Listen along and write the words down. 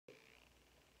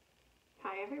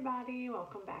Hi everybody,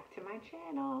 welcome back to my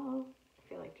channel. I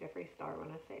feel like Jeffree Star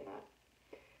when I say that.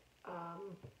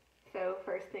 So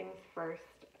first things first,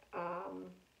 I'm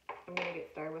going to get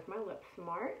started with my Lip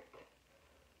Smart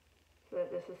so that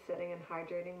this is sitting and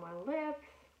hydrating my lips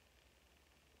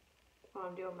while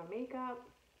I'm doing my makeup.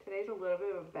 Today's a little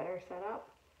bit of a better setup.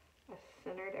 I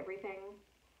centered everything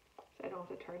so I don't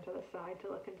have to turn to the side to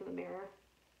look into the mirror.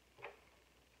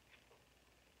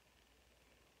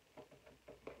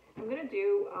 I'm going to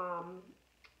do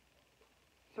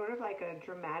sort of like a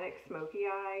dramatic smoky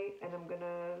eye, and I'm going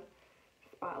to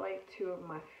spotlight two of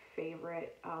my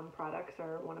favorite products,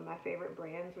 or one of my favorite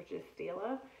brands, which is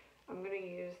Stila. I'm going to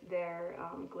use their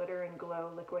Glitter and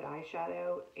Glow liquid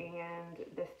eyeshadow and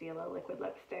the Stila liquid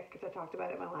lipstick, because I talked about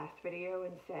it in my last video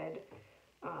and said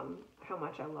how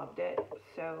much I loved it.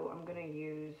 So I'm going to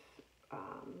use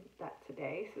that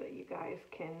today so that you guys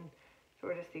can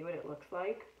sort of see what it looks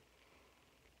like.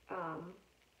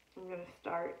 I'm going to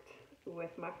start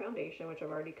with my foundation, which I've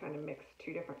already kind of mixed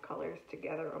two different colors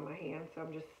together on my hand. So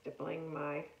I'm just stippling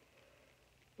my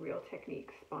Real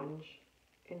Technique sponge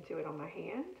into it on my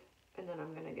hand, and then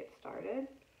I'm going to get started.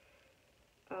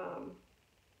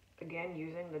 Again,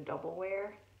 using the Double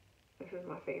Wear. This is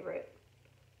my favorite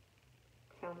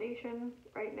foundation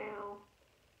right now.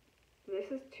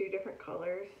 This is two different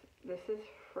colors. This is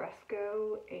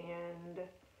Fresco and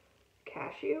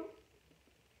Cashew.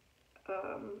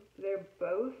 They're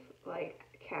both like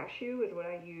Cashew is what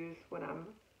I use when I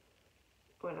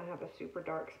have a super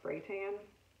dark spray tan,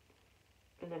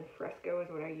 and then Fresco is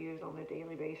what I use on a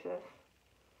daily basis.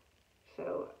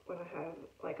 So when I have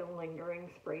like a lingering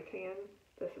spray tan,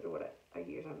 this is what I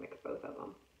use. I mix both of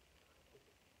them.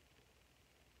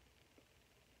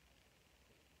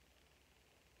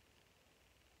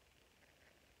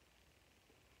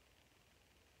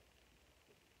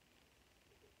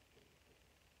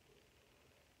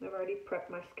 I've already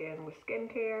prepped my skin with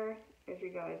skincare. As you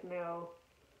guys know,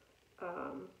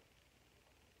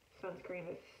 sunscreen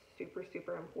is super,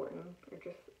 super important, or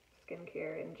just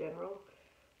skincare in general.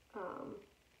 I've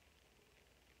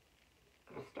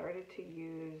started to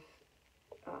use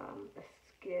a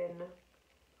skin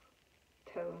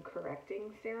tone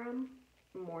correcting serum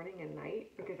morning and night,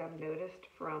 because I've noticed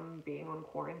from being on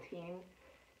quarantine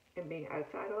and being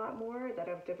outside a lot more that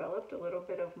I've developed a little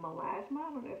bit of melasma. I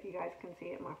don't know if you guys can see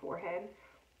it in my forehead.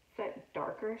 It's that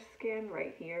darker skin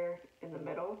right here in the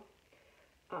middle,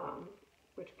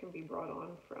 which can be brought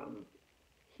on from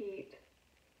heat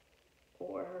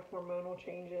or hormonal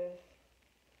changes.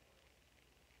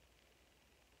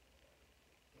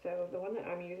 So the one that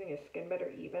I'm using is Skin Better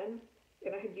Even,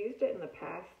 and I had used it in the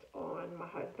past on my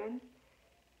husband.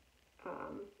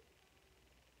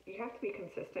 You have to be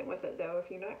consistent with it though. If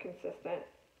you're not consistent,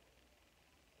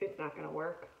 it's not going to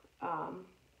work.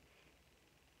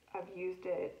 I've used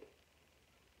it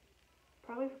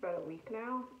probably for about a week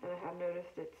now, and I have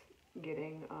noticed it's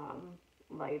getting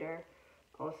lighter.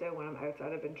 Also, when I'm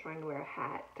outside, I've been trying to wear a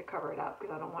hat to cover it up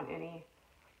because I don't want any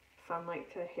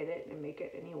sunlight to hit it and make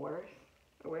it any worse.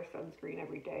 I wear sunscreen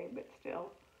every day, but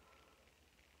still,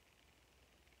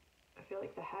 I feel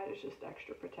like the hat is just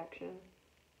extra protection.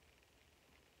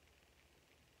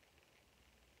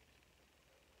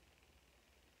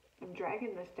 I'm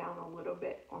dragging this down a little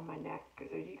bit on my neck,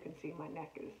 because as you can see, my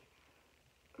neck is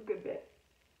a good bit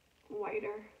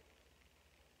whiter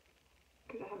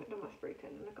because I haven't done my spray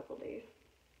tan in a couple days.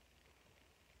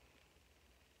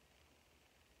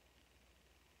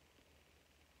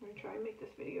 I'm going to try and make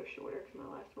this video shorter because my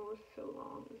last one was so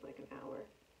long. It was like an hour.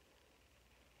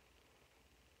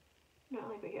 Not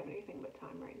like we have anything but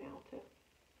time right now to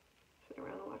sit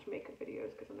around and watch makeup videos,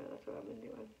 because I know that's what I've been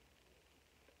doing.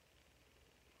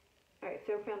 Alright,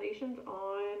 so foundation's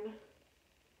on.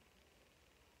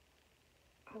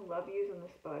 I love using the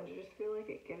sponge. I just feel like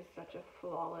it gives such a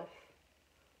flawless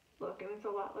look, and it's a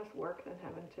lot less work than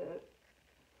having to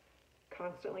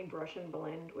constantly brush and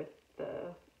blend with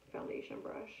the foundation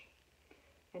brush.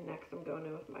 And next I'm going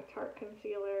in with my Tarte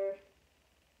concealer,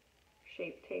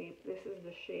 Shape Tape. This is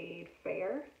the shade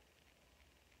Fair.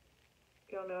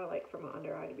 Y'all know I like for my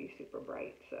under eye to be super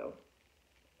bright, so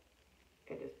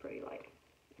it is pretty light.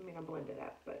 I mean, I blend it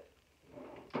out, but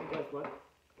it does look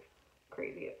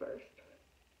crazy at first.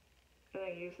 And I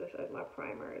use this as my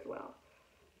primer as well.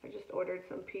 I just ordered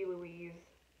some P. Louise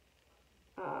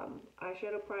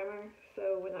eyeshadow primer,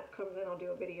 so when that comes in, I'll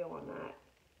do a video on that.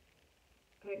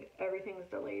 I think everything's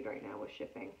delayed right now with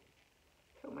shipping,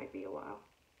 so it might be a while,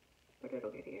 but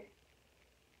it'll get here.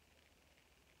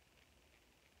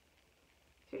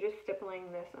 So just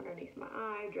stippling this underneath my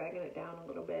eye, dragging it down a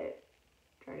little bit,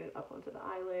 dragging it up onto the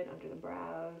eyelid, under the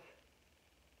brows.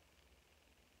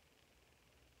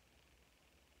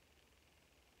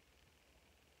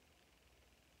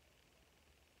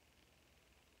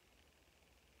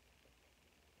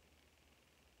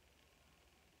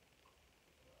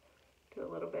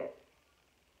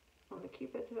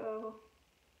 cupid's bow,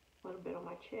 a little bit on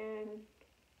my chin,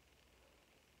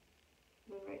 and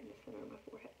then right in the center of my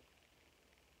forehead.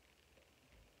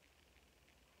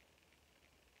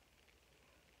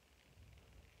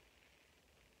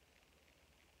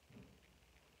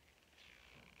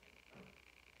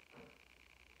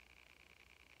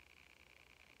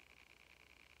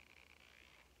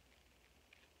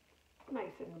 Nice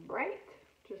and bright,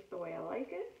 just the way I like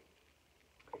it.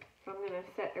 So I'm going to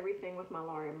set everything with my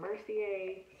Laura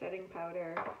Mercier setting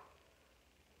powder.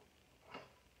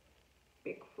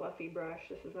 Big fluffy brush.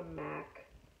 This is a MAC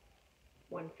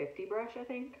 150 brush, I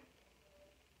think.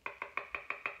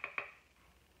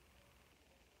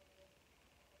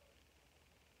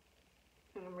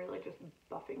 And I'm really just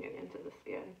buffing it into the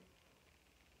skin.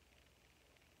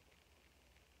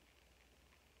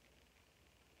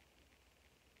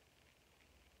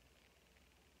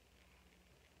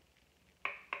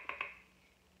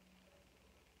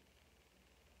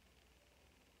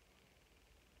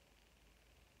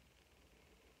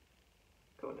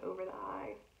 Going over the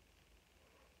eye,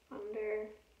 under.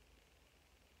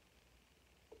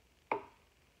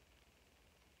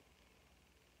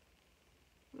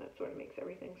 And that sort of makes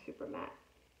everything super matte,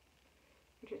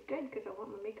 which is good because I want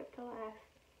my makeup to last.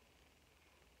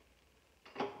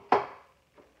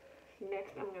 So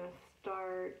next I'm going to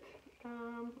start,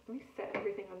 let me set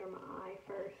everything under my eye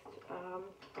first.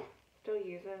 Still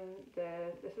using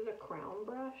this is a crown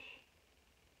brush.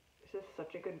 This is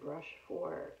such a good brush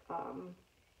for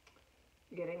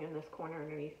getting in this corner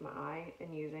underneath my eye,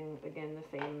 and using, again,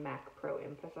 the same MAC Pro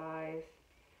Emphasize.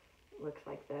 It looks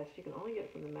like this. You can only get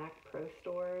it from the MAC Pro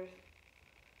stores,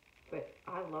 but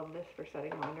I love this for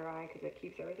setting my under eye because it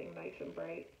keeps everything nice and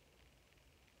bright.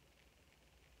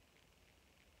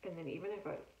 And then even if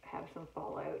I have some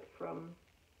fallout from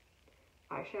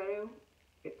eyeshadow,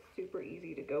 it's super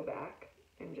easy to go back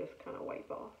and just kind of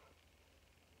wipe off.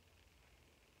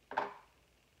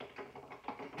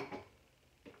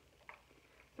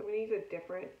 So I'm going to use a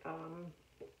different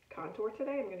contour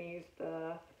today. I'm going to use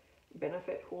the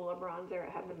Benefit Hoola bronzer.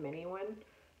 I have the mini one.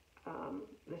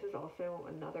 This is also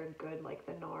another good, like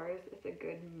the NARS, it's a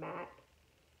good matte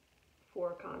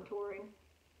for contouring.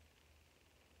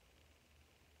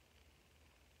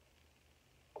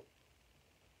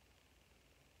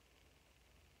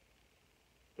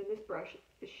 And this brush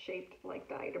is shaped like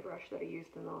the Ida brush that I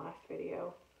used in the last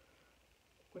video,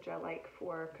 which I like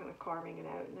for kind of carving it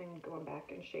out and then going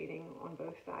back and shading on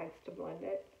both sides to blend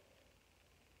it.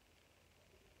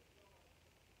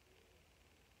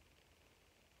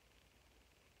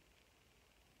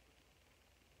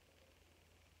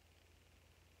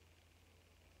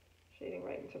 Shading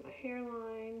right into my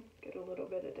hairline, get a little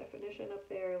bit of definition up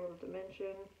there, a little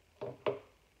dimension.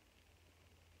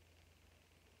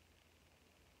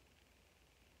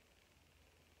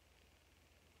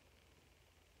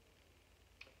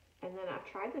 And then I've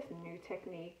tried this new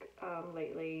technique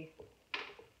lately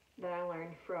that I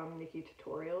learned from Nikki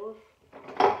Tutorials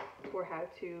for how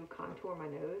to contour my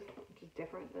nose, which is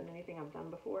different than anything I've done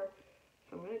before.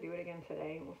 So I'm going to do it again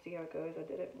today, and we'll see how it goes. I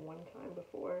did it one time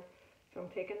before. So I'm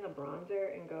taking the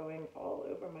bronzer and going all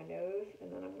over my nose,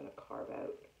 and then I'm going to carve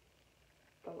out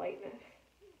the lightness.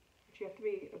 But you have to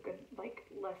be a good, like,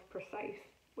 less precise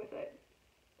with it.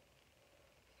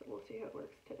 So we'll see how it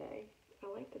works today. I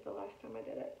liked it the last time I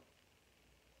did it.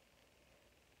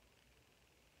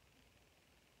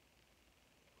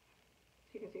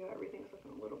 So you can see how everything's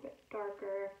looking a little bit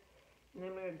darker. And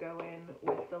then I'm going to go in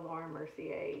with the Laura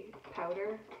Mercier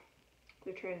powder,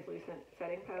 the translucent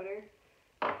setting powder,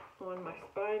 on my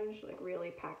sponge, like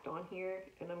really packed on here,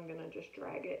 and I'm going to just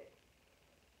drag it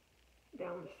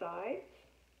down the sides.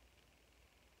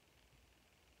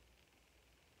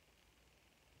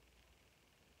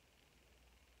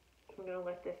 I'm going to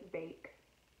let this bake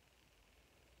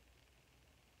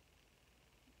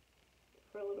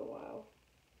for a little while,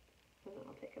 and then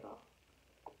I'll take it off.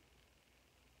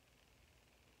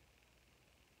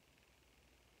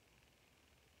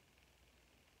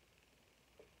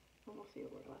 And we'll see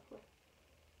what we're left with.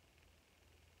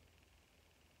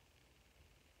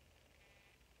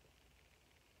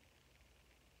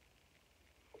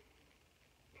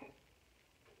 Okay.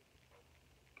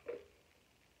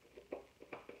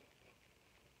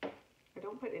 I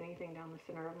don't put anything down the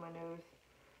center of my nose,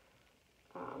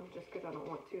 just because I don't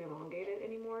want to elongate it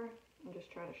anymore. I'm just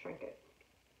trying to shrink it.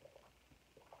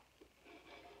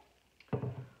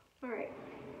 Alright,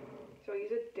 so I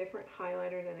use a different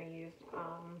highlighter than I used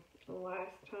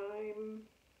last time.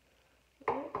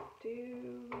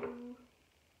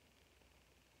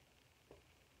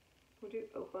 We'll do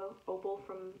Opal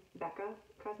from Becca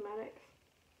Cosmetics.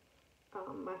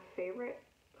 My favorite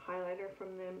highlighter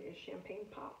from them is Champagne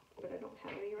Pop, but I don't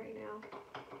have any right now.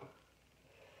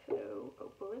 So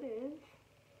Opal it is.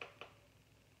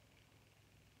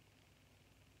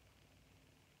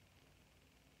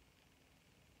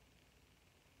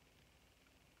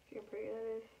 See how pretty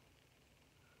that is?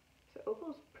 So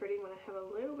Opal's pretty when I have a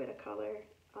little bit of color.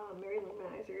 Mary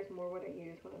Luminizer is more what I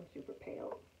use when I'm super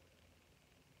pale.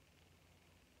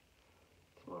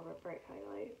 It's more of a bright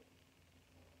highlight.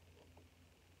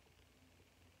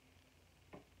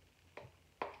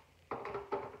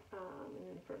 And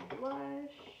then for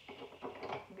blush,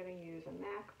 I'm going to use a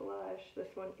MAC blush. This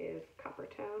one is Copper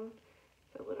Tone.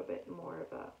 It's a little bit more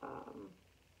of a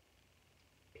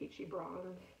peachy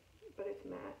bronze, but it's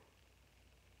matte.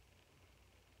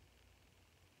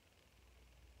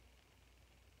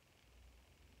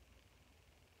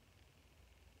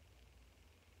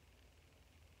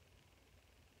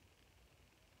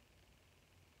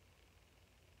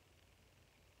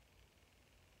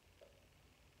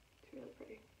 It's really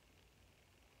pretty.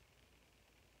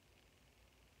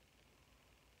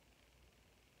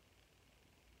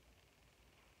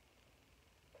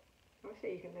 I would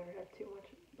say you can never have too much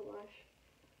blush.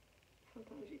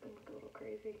 Sometimes you can look a little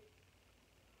crazy.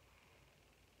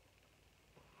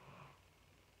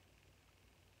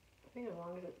 I think as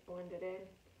long as it's blended in.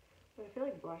 But I feel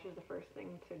like blush is the first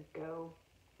thing to go.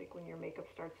 Like when your makeup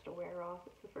starts to wear off,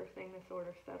 it's the first thing to sort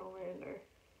of settle in or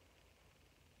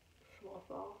slough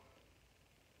off.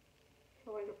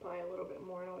 So I always apply a little bit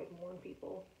more and always warn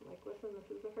people. I'm like, listen,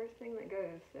 this is the first thing that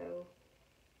goes, so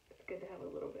it's good to have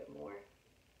a little bit more.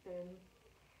 And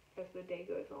as the day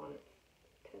goes on, it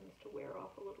tends to wear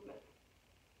off a little bit.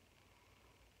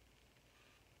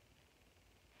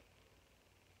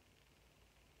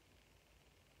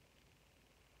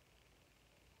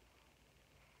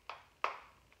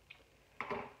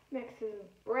 Next is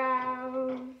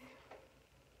brows.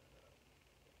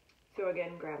 So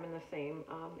again, grabbing the same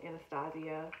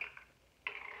Anastasia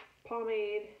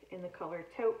pomade in the color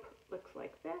taupe, looks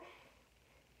like this,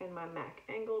 and my MAC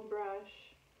angled brush.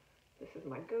 This is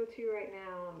my go-to right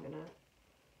now. I'm gonna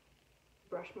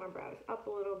brush my brows up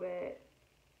a little bit,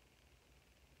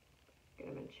 get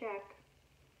them in check.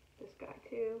 This guy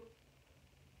too.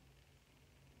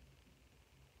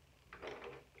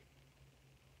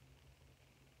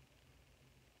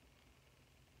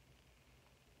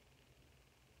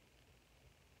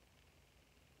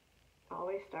 I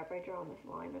always start by drawing this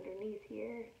line underneath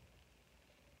here.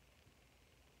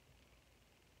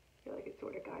 I feel like it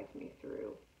sort of guides me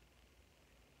through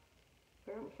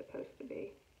where I'm supposed to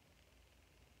be.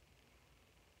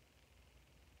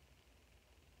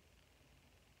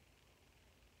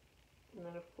 And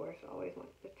then of course I always want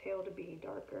the tail to be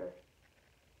darker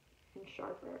and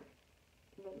sharper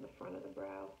than the front of the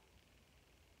brow.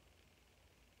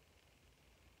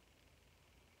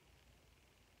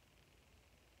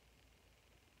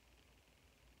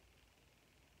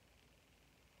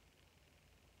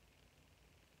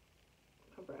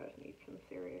 My brows need some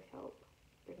serious help.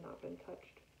 They've not been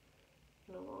touched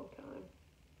in a long time.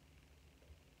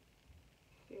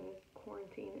 As soon as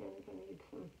quarantine ends, they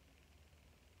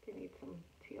need some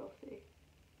TLC.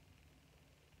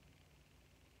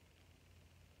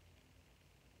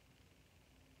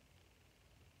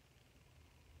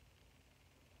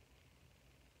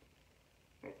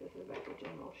 Alright, so this is about the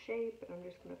general shape, and I'm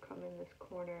just going to come in this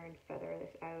corner and feather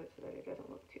this out so that it doesn't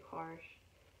look too harsh.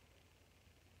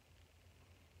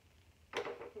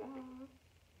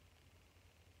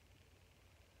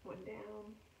 One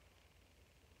down.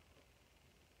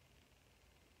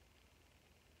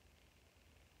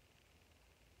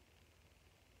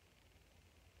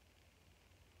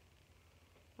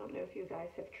 I don't know if you guys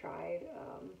have tried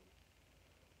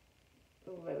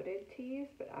loaded teas,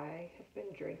 but I have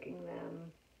been drinking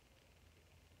them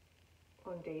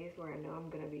on days where I know I'm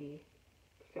going to be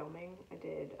filming. I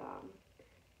did,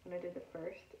 when I did the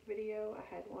first video,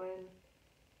 I had one,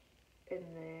 and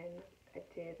then I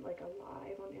did like a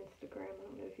live on Instagram. I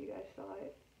don't know if you guys saw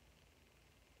it.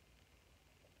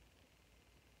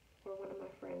 Or one of my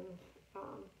friends,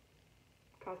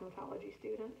 cosmetology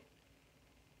students.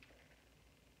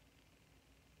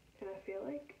 And I feel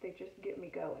like they just get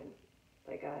me going.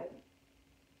 Like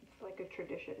it's like a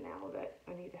tradition now that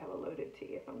I need to have a loaded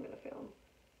tea if I'm going to film.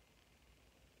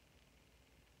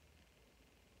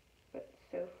 But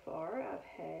so far I've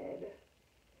had,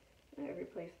 every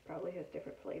place probably has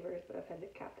different flavors, but I've had the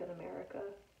Captain America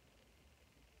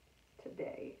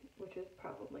today, which is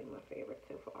probably my favorite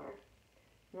so far.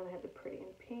 And then I had the Pretty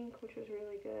in Pink, which was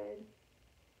really good.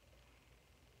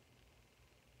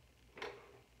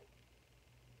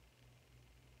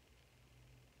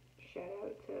 shout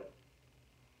out to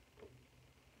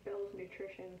Bill's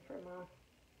Nutrition for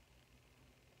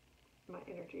my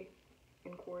energy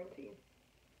in quarantine.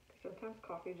 Sometimes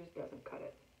coffee just doesn't cut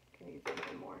it. I need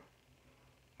something more.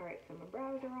 Alright, so my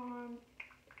brows are on.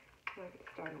 Now I can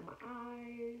start on my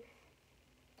eyes.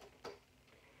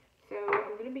 So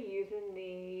I'm going to be using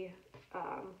the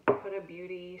Huda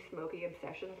Beauty Smoky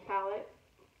Obsessions palette.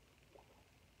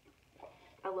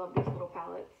 I love these little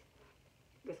palettes.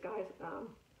 This guy's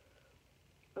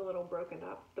a little broken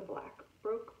up. The black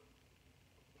broke.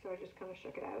 So I just kind of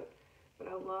shook it out. But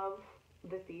I love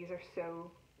that these are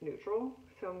so neutral.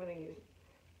 So I'm going to use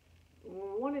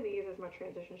one of these as my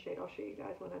transition shade. I'll show you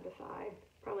guys when I decide.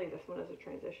 Probably this one as a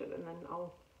transition, and then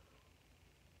I'll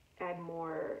add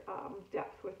more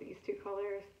depth with these two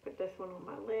colors. Put this one on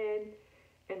my lid,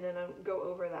 and then I'll go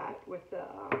over that with the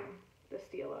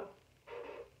Stila,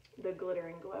 the Glitter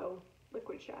and Glow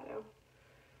liquid shadow.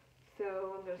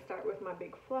 So I'm going to start with my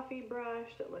big fluffy brush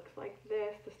that looks like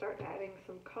this to start adding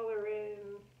some color in.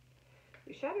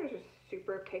 These shadows are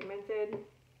super pigmented.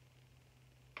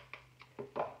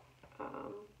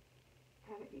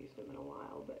 I haven't used them in a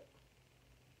while, but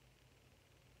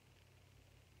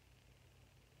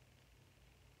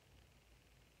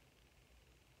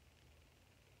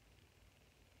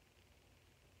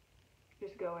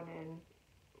just going in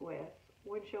with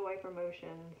windshield wiper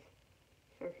motions,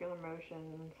 circular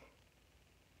motions,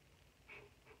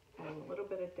 and a little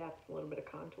bit of depth, a little bit of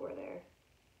contour there.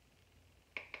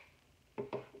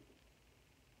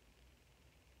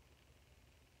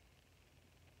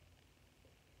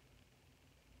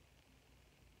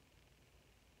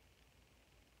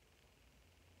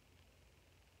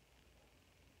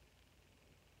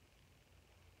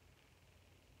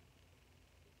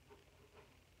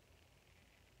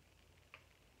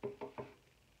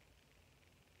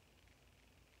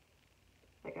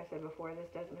 Like I said before, this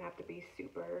doesn't have to be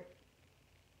super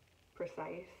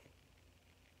precise.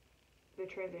 The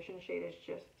transition shade is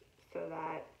just so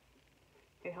that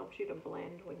it helps you to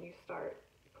blend when you start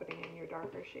putting in your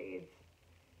darker shades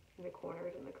in the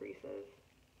corners and the creases.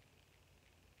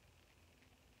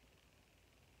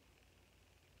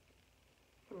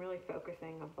 I'm really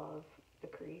focusing above the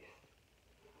crease.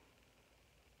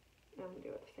 And I'm going to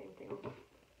do the same thing on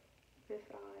this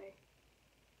eye.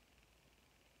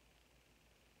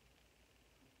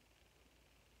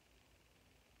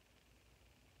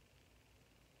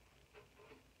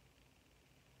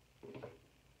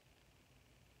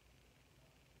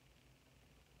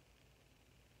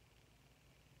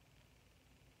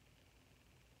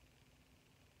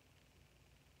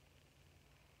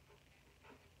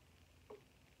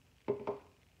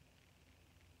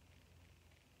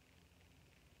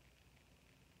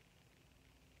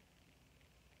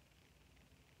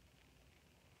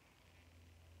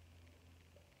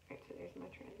 So there's my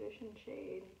transition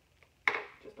shade,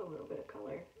 just a little bit of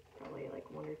color, probably like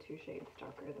 1 or 2 shades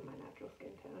darker than my natural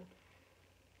skin tone.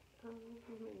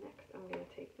 Next I'm going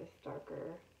to take this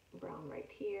darker brown right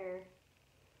here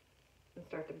and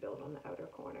start to build on the outer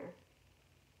corner.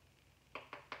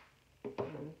 And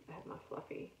then I have my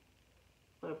fluffy,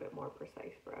 a little bit more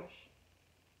precise brush.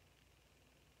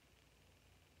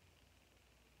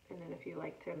 And then if you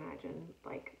like to imagine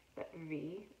like that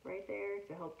V right there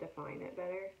to help define it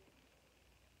better.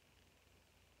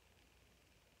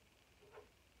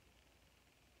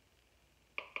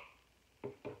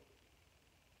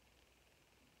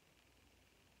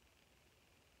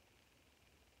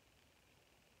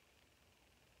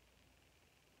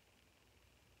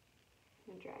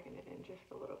 And dragging it in just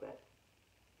a little bit.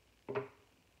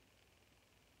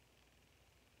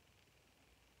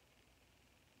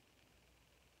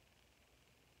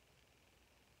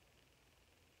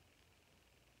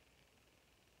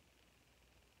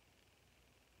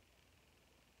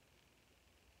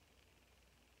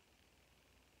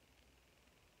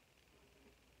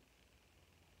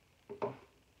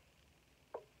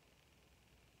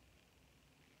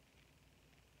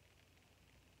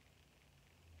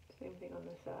 Same thing on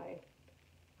the side.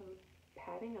 I'm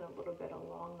patting it a little bit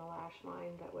along the lash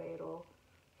line, that way it'll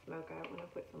smoke out when I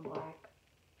put some black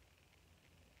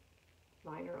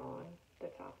liner on the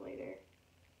top later.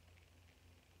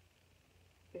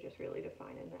 But just really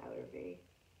defining the outer V,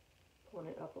 pulling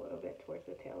it up a little bit towards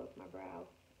the tail of my brow,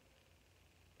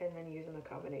 and then using a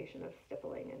combination of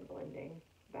stippling and blending,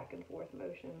 back and forth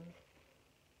motions.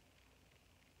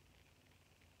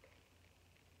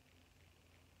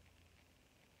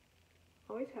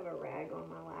 Always have a rag on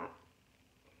my lap.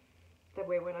 That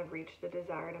way when I've reached the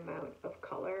desired amount of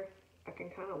color, I can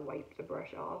kind of wipe the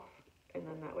brush off, and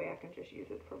then that way I can just use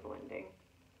it for blending.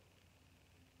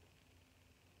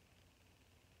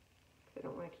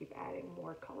 to keep adding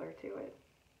more color to it.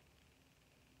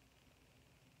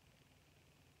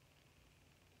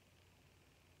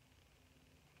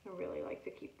 I really like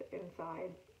to keep the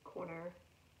inside corner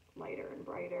lighter and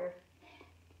brighter.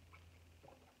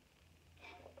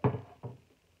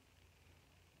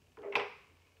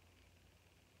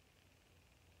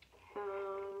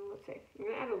 Let's see, I'm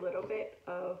going to add a little bit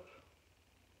of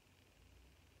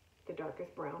the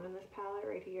darkest brown in this palette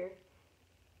right here.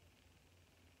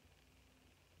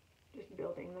 Just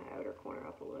building the outer corner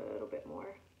up a little bit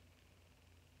more.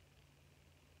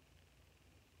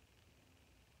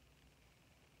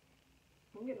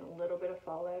 I'm getting a little bit of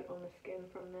fallout on the skin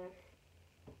from this.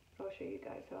 I'll show you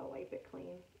guys how I'll wipe it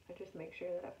clean. I just make sure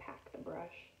that I pack the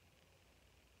brush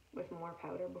with more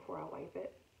powder before I wipe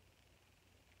it.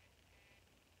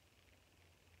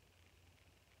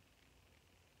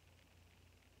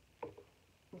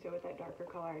 And so with that darker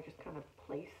color, I just kind of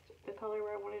placed the color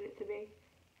where I wanted it to be.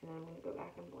 And then I'm going to go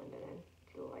back and blend it in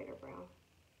to the lighter brown.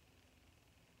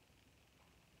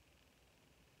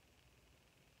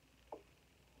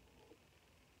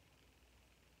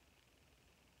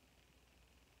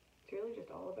 It's really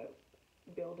just all about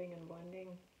building and blending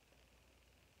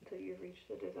until you've reached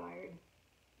the desired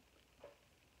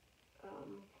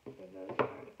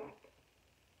effect.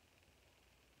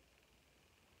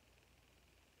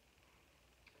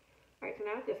 Alright, so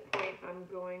now at this point I'm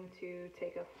going to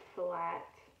take a flat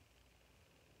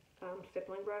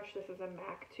stippling brush. This is a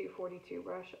MAC 242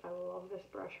 brush. I love this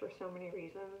brush for so many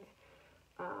reasons.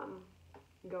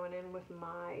 Going in with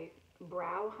my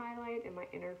brow highlight and my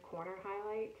inner corner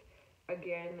highlight.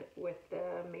 Again, with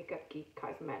the Makeup Geek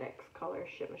Cosmetics color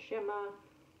Shimma Shimma.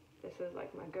 This is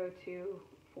like my go-to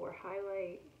for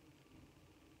highlight.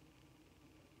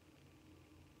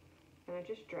 And I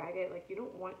just drag it. Like, you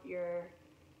don't want your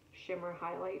shimmer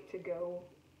highlight to go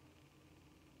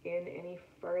in any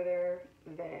further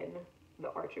than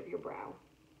the arch of your brow.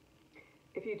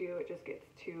 If you do, it just gets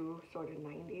too sort of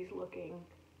 90s looking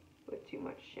with too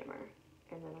much shimmer.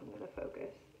 And then I'm going to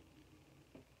focus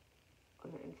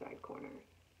on the inside corner.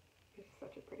 It's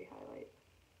such a pretty highlight.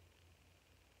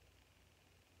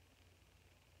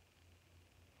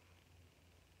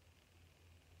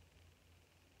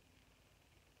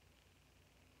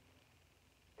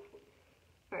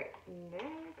 Alright,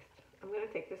 next I'm going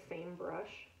to take the same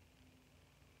brush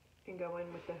and go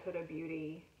in with the Huda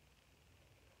Beauty,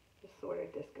 this sort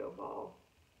of disco ball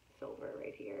silver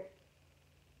right here.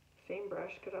 Same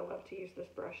brush, because I love to use this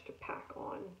brush to pack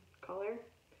on color.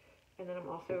 And then I'm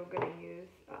also going to use,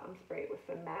 spray it with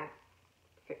some MAC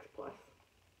Fix Plus.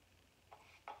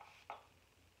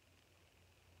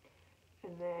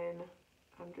 And then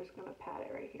I'm just going to pat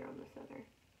it right here on the center.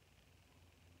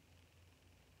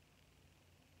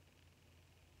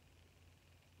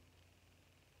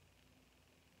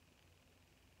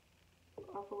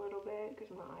 Off a little bit because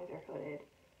my eyes are hooded,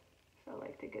 so I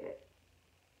like to get it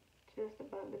just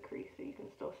above the crease so you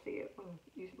can still see it when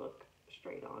you look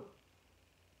straight on.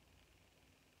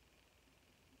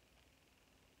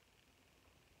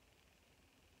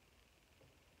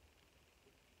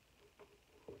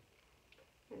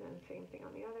 And then same thing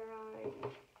on the other eye.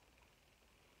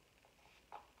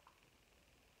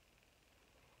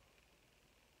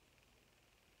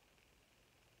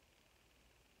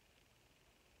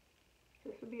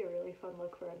 This would be a really fun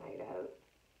look for a night out,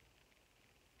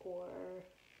 or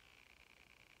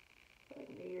like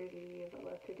New Year's Eve. I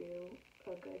love to do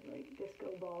a good like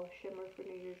disco ball shimmer for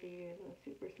New Year's Eve and a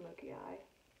super smoky eye.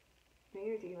 New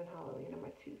Year's Eve and Halloween are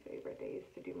my two favorite days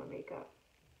to do my makeup.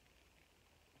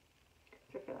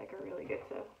 So I feel like I really get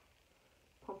to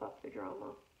pump up the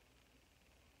drama.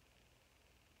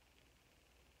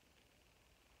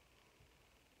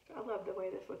 So I love the way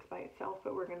this looks by itself,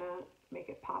 but we're gonna make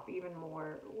it pop even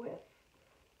more with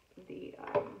the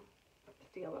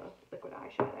Stila liquid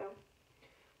eyeshadow.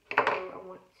 So I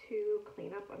want to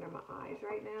clean up under my eyes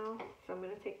right now. So I'm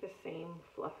going to take the same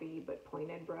fluffy but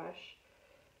pointed brush.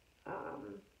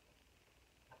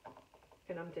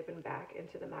 And I'm dipping back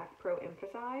into the MAC Pro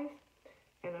Emphasize.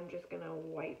 And I'm just going to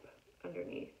wipe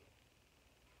underneath.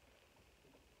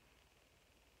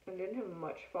 I didn't have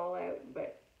much fallout,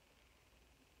 but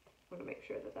I want to make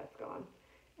sure that that's gone.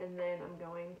 And then I'm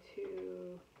going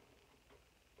to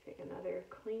take another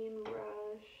clean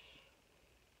brush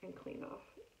and clean off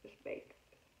this bake.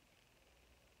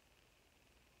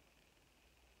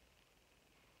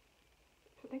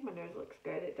 So I think my nose looks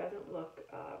good. It doesn't look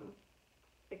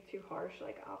like too harsh,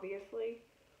 like obviously.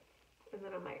 And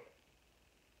then I might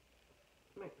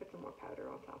put some more powder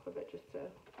on top of it just to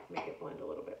make it blend a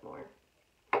little bit more.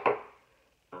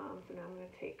 So now I'm going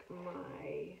to take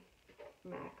my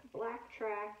MAC Black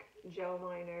Track gel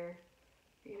liner.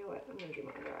 You know what? I'm going to do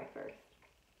my under eye first.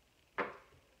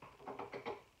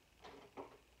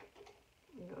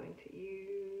 I'm going to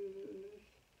use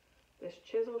this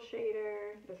chisel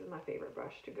shader. This is my favorite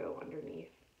brush to go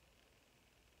underneath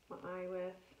my eye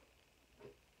with.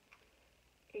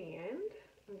 And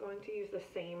I'm going to use the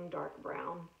same dark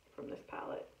brown from this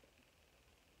palette.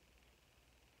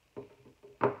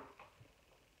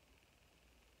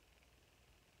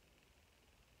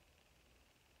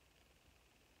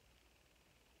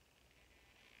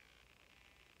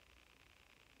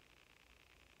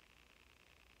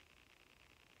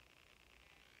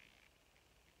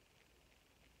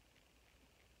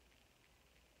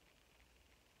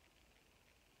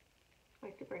 I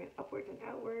like to bring it upwards and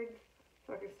outwards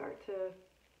so I can start to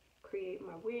create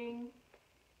my wing.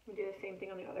 We'll do the same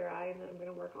thing on the other eye, and then I'm going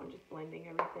to work on just blending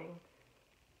everything.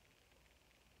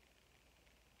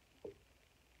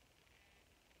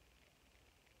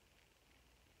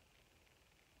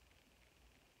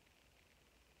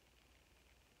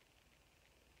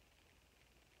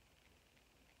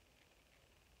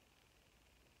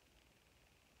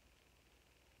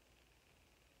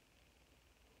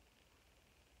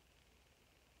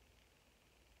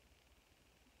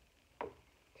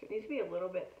 So it needs to be a little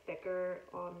bit thicker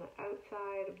on the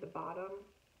outside of the bottom.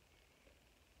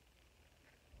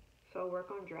 So I'll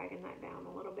work on dragging that down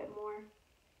a little bit more.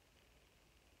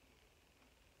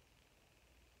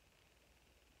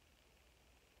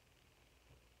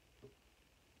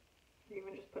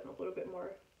 Even just putting a little bit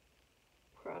more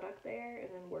product there and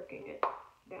then working it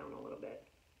down a little bit.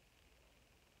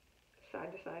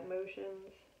 Side to side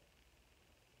motions.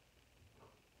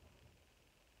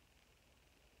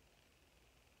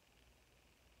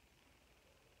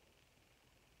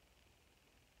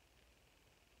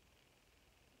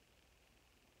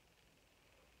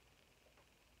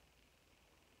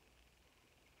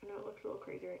 I know it looks a little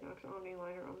crazy right now because I don't have any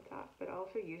liner on the top, but I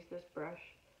also use this brush,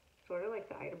 sort of like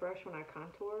the Ida brush when I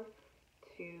contour,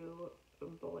 to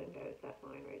blend out that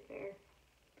line right there.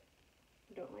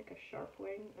 I don't like a sharp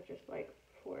wing, I just like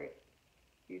for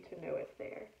you to know it's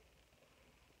there.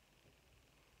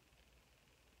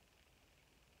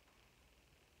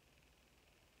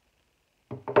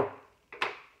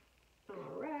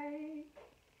 Alright.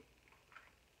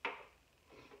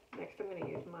 Next I'm going to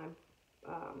use my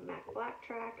MAC Black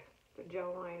Track, the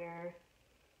gel liner,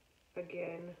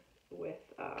 again with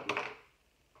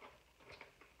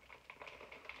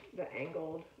the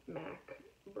angled MAC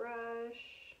brush.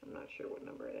 I'm not sure what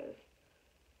number it is.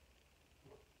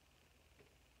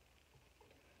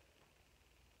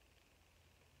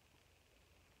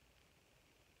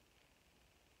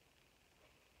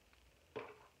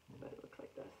 But it looks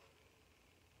like this.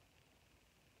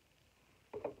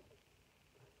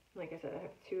 Like I said, I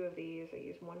have two of these. I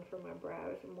use one for my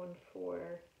brows and one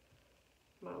for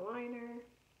my liner.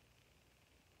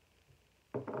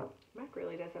 MAC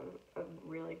really does have a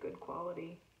really good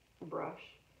quality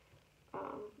brush.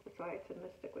 That's why I tend to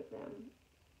stick with them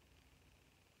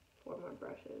for my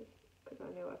brushes, because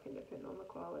I know I can depend on the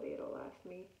quality. It'll last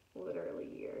me literally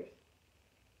years.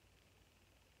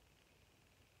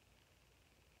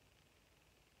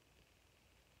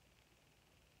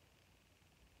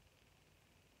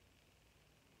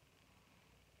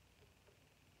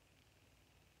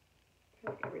 I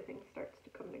feel like everything starts to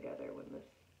come together when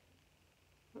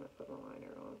I put my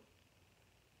liner on.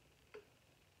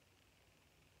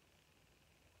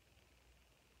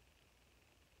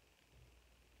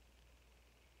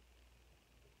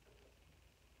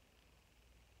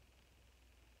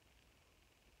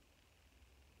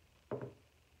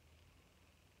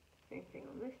 Same thing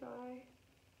on this eye.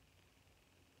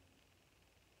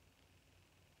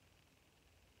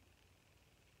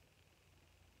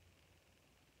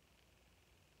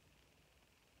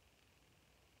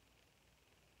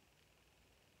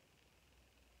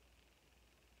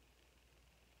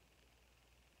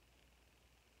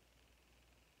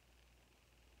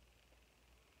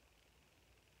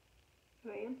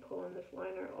 I am pulling this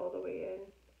liner all the way in.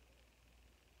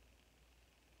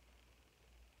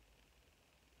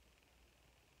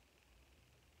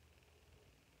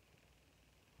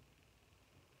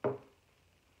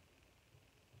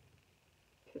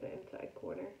 To the inside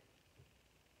corner,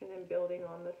 and then building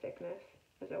on the thickness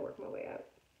as I work my way out.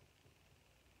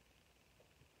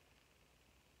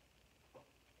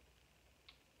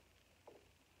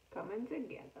 Coming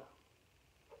together.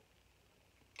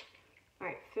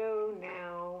 Alright, so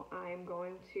now I'm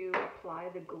going to apply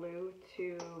the glue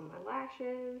to my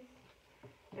lashes,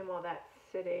 and while that's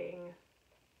sitting,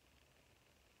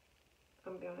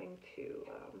 I'm going to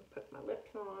put my lips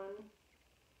on.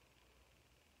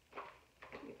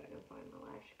 See if I can find my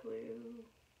lash glue.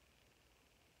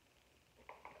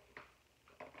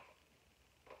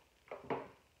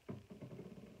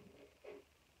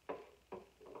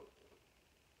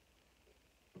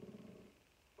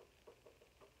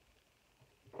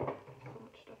 So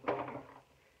much stuff over here.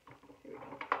 Here we go.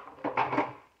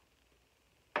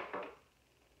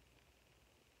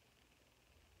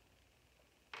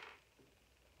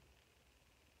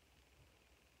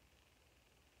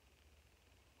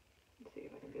 Let's see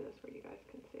if I can do this where you guys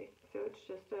can see. So it's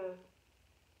just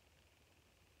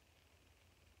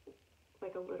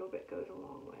like a little bit goes a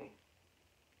long way.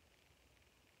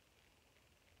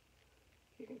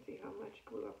 You can see how much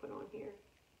glue I put on here.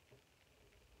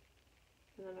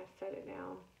 And then I set it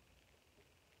down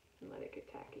and let it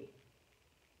get tacky.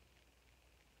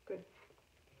 Good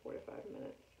 4 to 5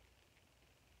 minutes.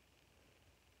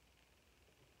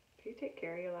 If you take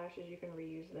care of your lashes, you can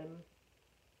reuse them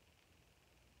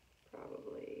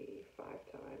probably 5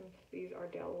 times. These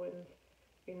Ardell ones,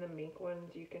 I mean the mink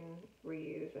ones, you can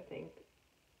reuse, I think,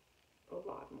 a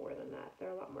lot more than that. They're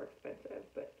a lot more expensive,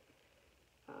 but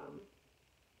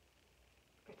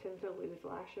I tend to lose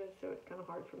lashes, so it's kind of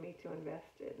hard for me to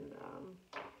invest in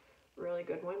really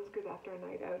good ones, because after a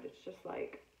night out, it's just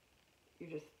like, you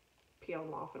just peel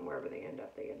them off, and wherever they end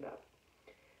up, they end up.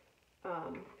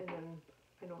 And then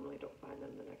I normally don't find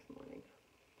them the next morning.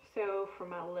 So for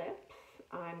my lips,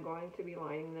 I'm going to be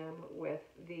lining them with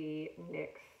the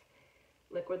NYX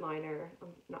liquid liner,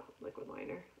 not liquid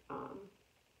liner,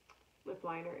 lip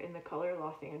liner in the color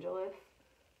Los Angeles.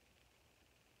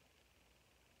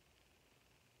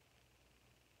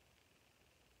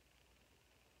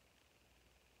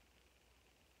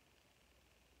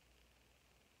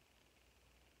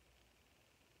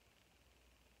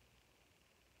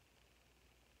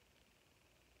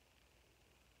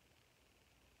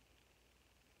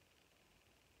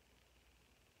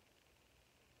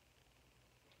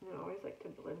 And I always like to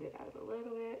blend it out a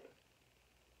little bit.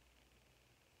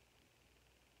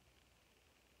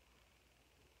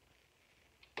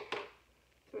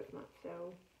 So it's not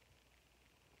so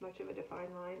much of a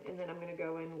defined line. And then I'm going to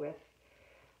go in with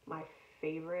my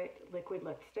favorite liquid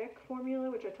lipstick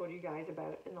formula, which I told you guys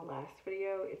about in the last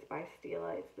video. It's by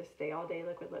Stila. It's the Stay All Day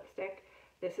liquid lipstick.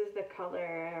 This is the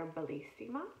color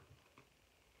Bellissima.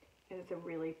 And it's a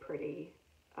really pretty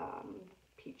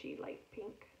peachy light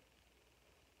pink.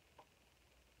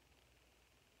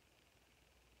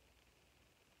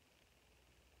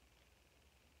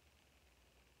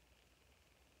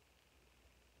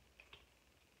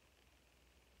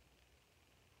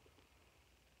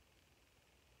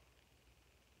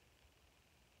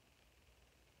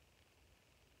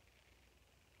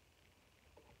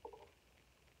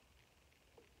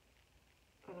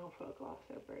 And I'll put a gloss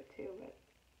over it too, but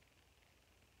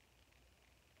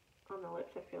on the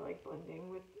lips, I feel like blending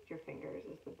with your fingers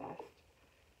is the best,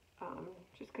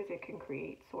 just because it can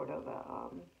create sort of a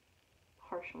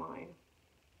harsh line.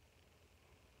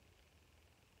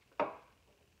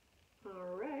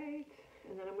 Alright,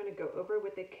 and then I'm going to go over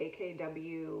with the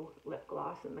KKW lip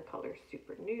gloss in the color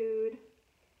Super Nude,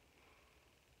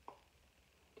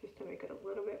 just to make it a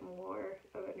little bit more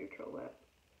of a neutral lip,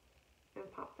 and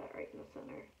pop that right in the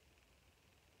center.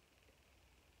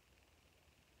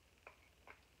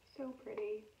 So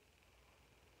pretty.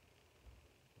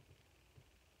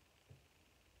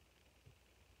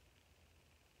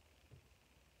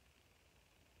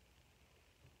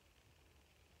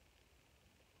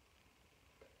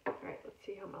 Alright, let's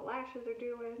see how my lashes are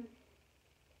doing.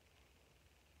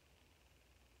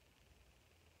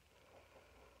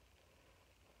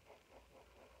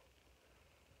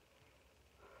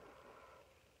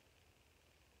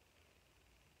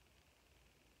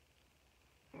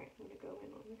 Alright, I'm going to go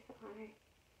in on this eye.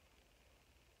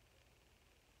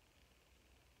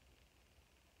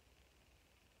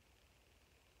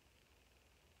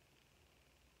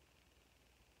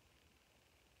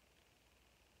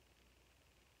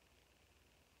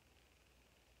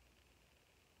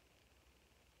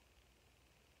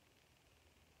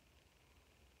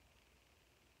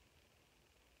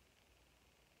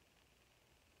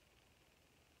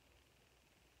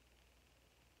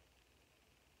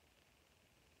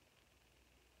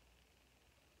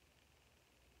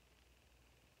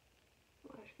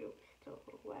 Lash glue is still a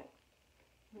little wet.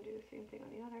 I'm going to do the same thing on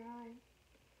the other eye.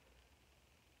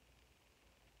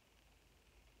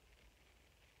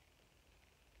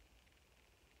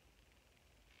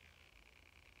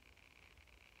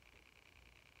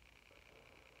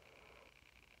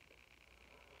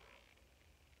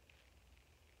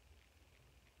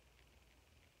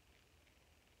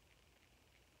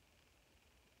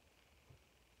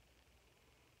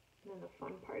 And then the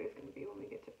fun part is going to be when we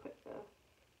get to put the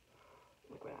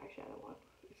liquid eyeshadow on.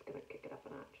 It's going to kick it up a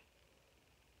notch.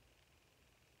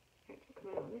 Alright, so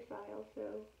come in on this eye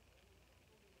also.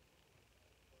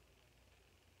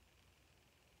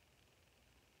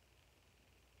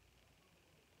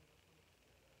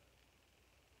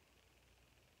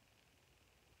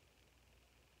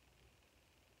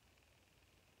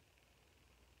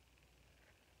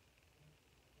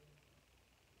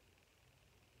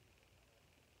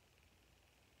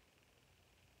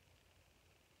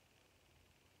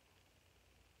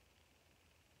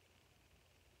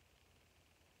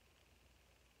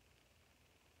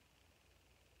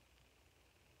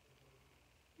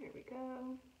 There we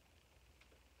go.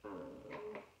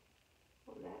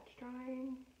 While that's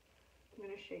drying, I'm going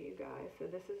to show you guys. So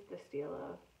this is the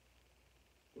Stila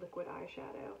liquid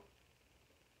eyeshadow.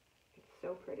 It's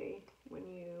so pretty when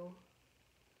you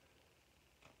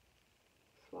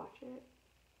swatch it.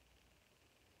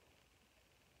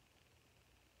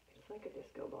 It's like a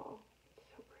disco ball. It's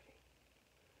so pretty.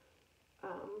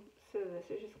 So this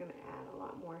is just going to add a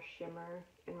lot more shimmer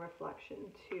and reflection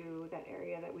to that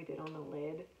area that we did on the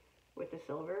lid with the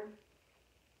silver.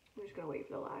 I'm just going to wait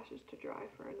for the lashes to dry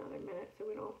for another minute so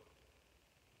we don't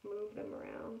move them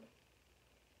around.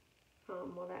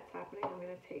 While that's happening, I'm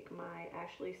going to take my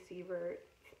Ashley Sievert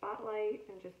spotlight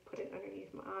and just put it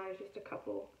underneath my eyes, just a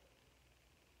couple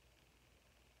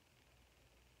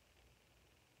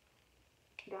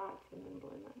dots, and then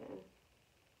blend that in.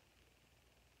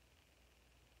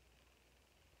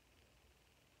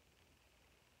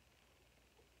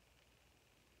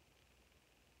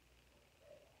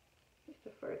 Just to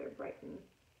further brighten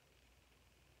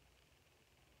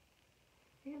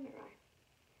the under eye.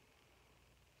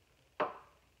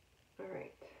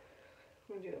 Alright,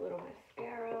 I'm going to do a little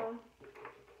mascara.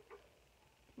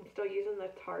 I'm still using the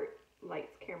Tarte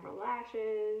Lights Camera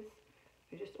Lashes.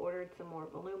 I just ordered some more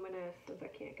voluminous since I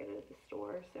can't get it at the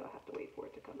store, so I have to wait for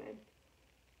it to come in.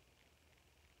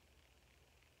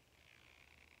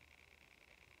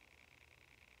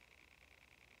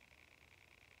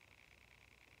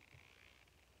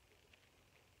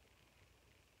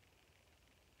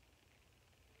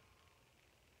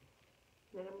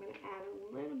 Then I'm going to add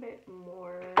a little bit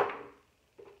more.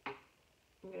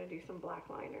 I'm going to do some black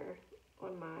liner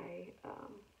on my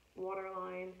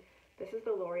waterline. This is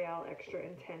the L'Oreal Extra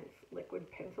Intense Liquid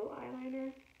Pencil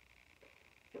Eyeliner.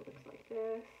 It looks like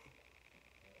this.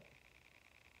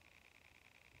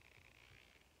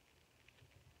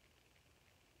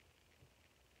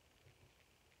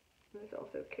 This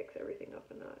also kicks everything up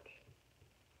a notch.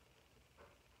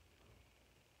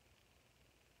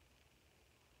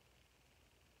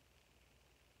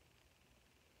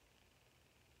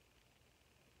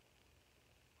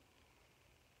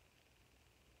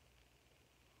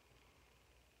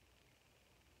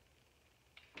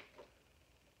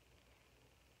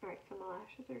 Alright, so my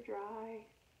lashes are dry.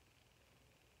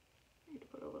 I need to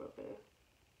put a little bit of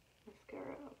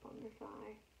mascara up on this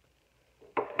eye.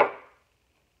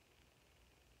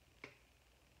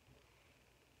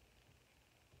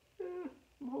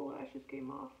 My whole lashes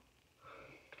came off.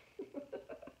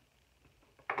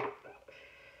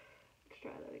 Let's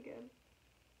try that again.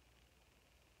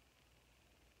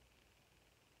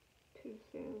 Too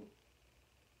soon.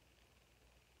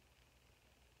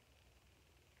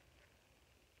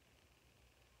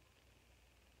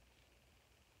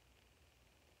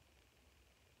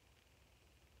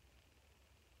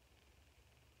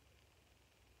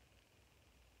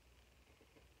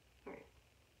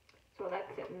 So while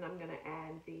that's sitting, I'm going to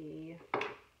add the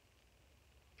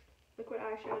liquid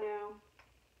eyeshadow.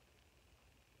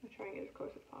 I'm trying to get as close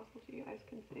as possible so you guys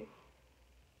can see.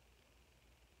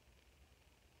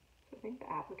 So I think the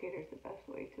applicator is the best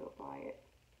way to apply it.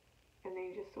 And then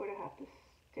you just sort of have to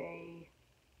stay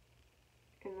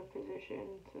in the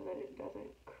position so that it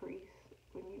doesn't crease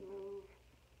when you move.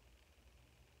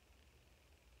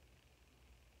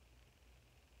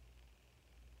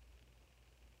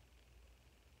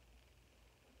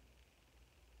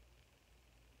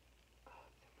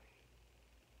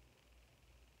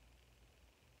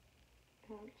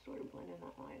 And I'm just sort of blending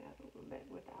that line out a little bit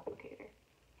with the applicator.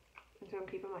 And so I'm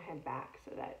keeping my head back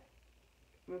so that,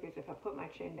 because if I put my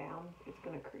chin down, it's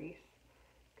going to crease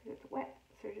because it's wet.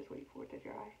 So just wait for it to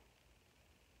dry.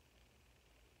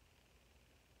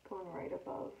 Going right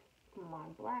above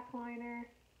my black liner.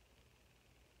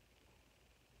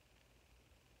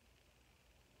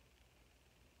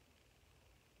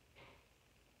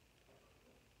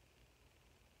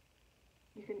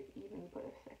 You can even put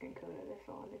a second coat of this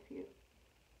on if you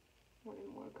wanted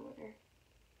more glitter.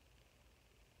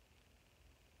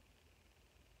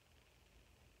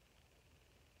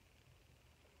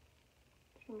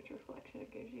 how much reflection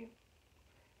it gives you.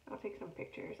 I'll take some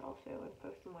pictures also and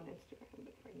post them on Instagram,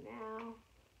 but for now,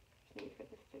 just need for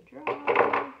this to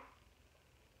dry.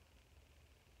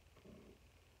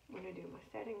 I'm going to do my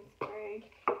setting spray.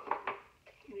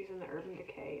 I'm using the Urban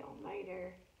Decay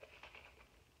All-Nighter.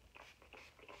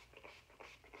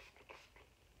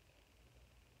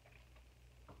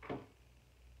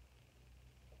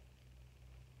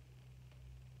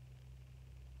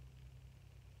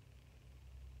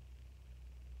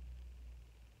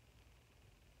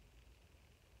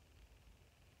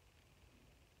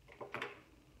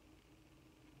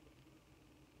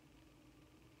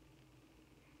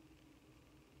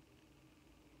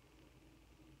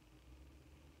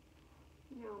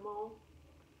 Now I'm all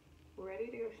ready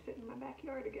to go sit in my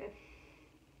backyard again.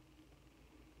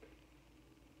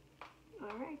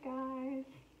 Alright guys,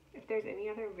 if there's any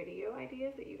other video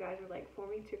ideas that you guys would like for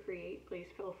me to create, please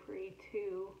feel free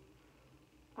to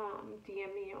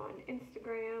DM me on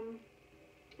Instagram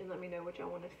and let me know what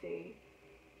y'all want to see.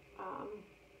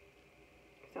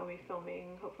 Because I'll be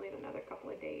filming hopefully in another couple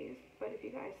of days. But if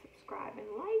you guys subscribe and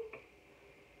like,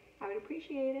 I would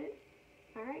appreciate it.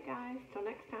 Alright guys, till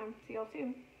next time. See y'all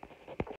soon.